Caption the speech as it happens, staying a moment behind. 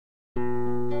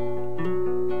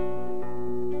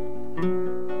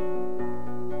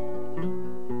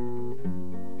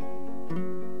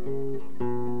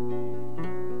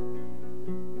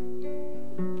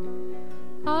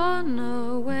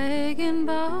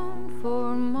bound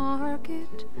for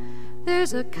market.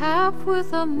 There's a calf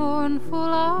with a mournful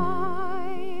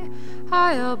eye.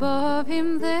 High above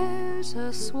him there's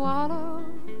a swallow,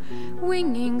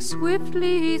 winging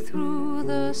swiftly through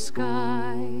the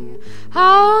sky.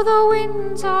 How the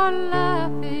winds are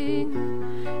laughing,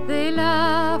 they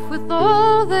laugh with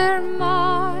all their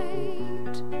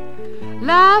might.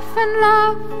 Laugh and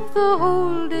laugh the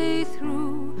whole day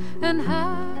through, and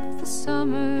half the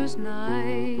summer's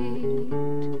night.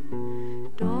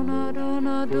 Donna,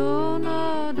 Donna,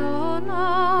 Donna,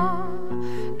 Donna,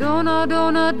 Donna,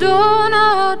 Donna,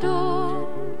 Donna, Donna,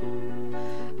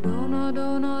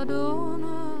 Donna, Donna,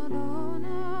 Donna,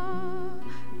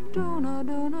 Donna, Donna,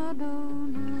 Donna,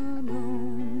 Donna.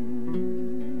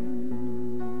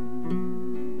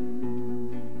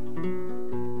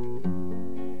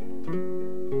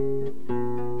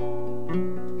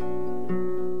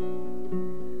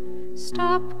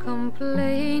 Stop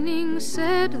complaining,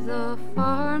 said the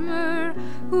farmer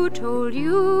who told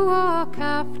you a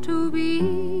calf to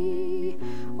be.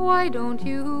 Why don't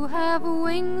you have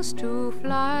wings to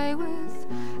fly with,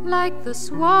 like the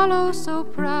swallow so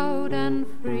proud and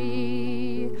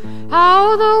free?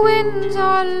 How the winds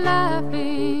are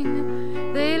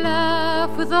laughing, they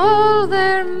laugh with all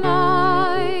their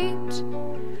might.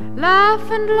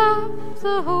 Laugh and laugh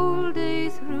the whole day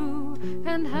through,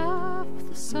 and half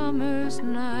the summer's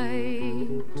night.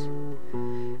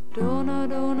 Donna,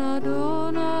 Donna,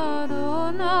 Donna,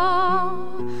 Donna,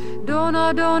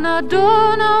 Donna, Donna,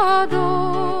 Donna,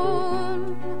 Donna,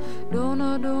 Donna,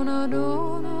 Donna,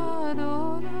 Donna,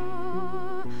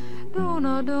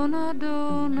 Donna, Donna,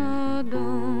 Donna,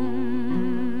 Donna.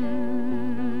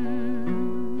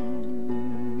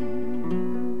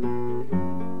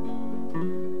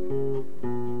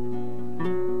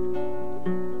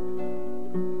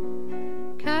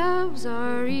 Calves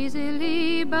are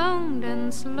easily bound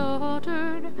and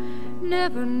slaughtered,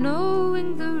 never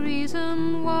knowing the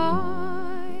reason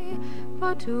why.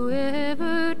 But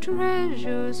whoever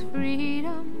treasures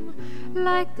freedom,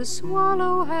 like the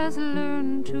swallow, has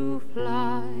learned to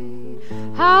fly.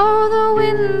 How the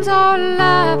winds are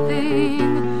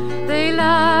laughing, they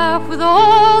laugh with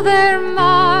all their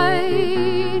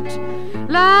might.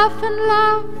 Laugh and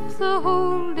laugh the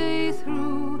whole day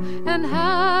through, and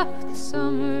half the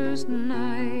summer's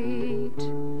night.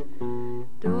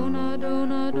 Donna,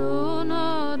 Donna,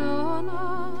 Donna,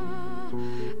 Donna,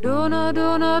 Donna,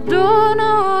 Donna,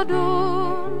 Donna, Donna.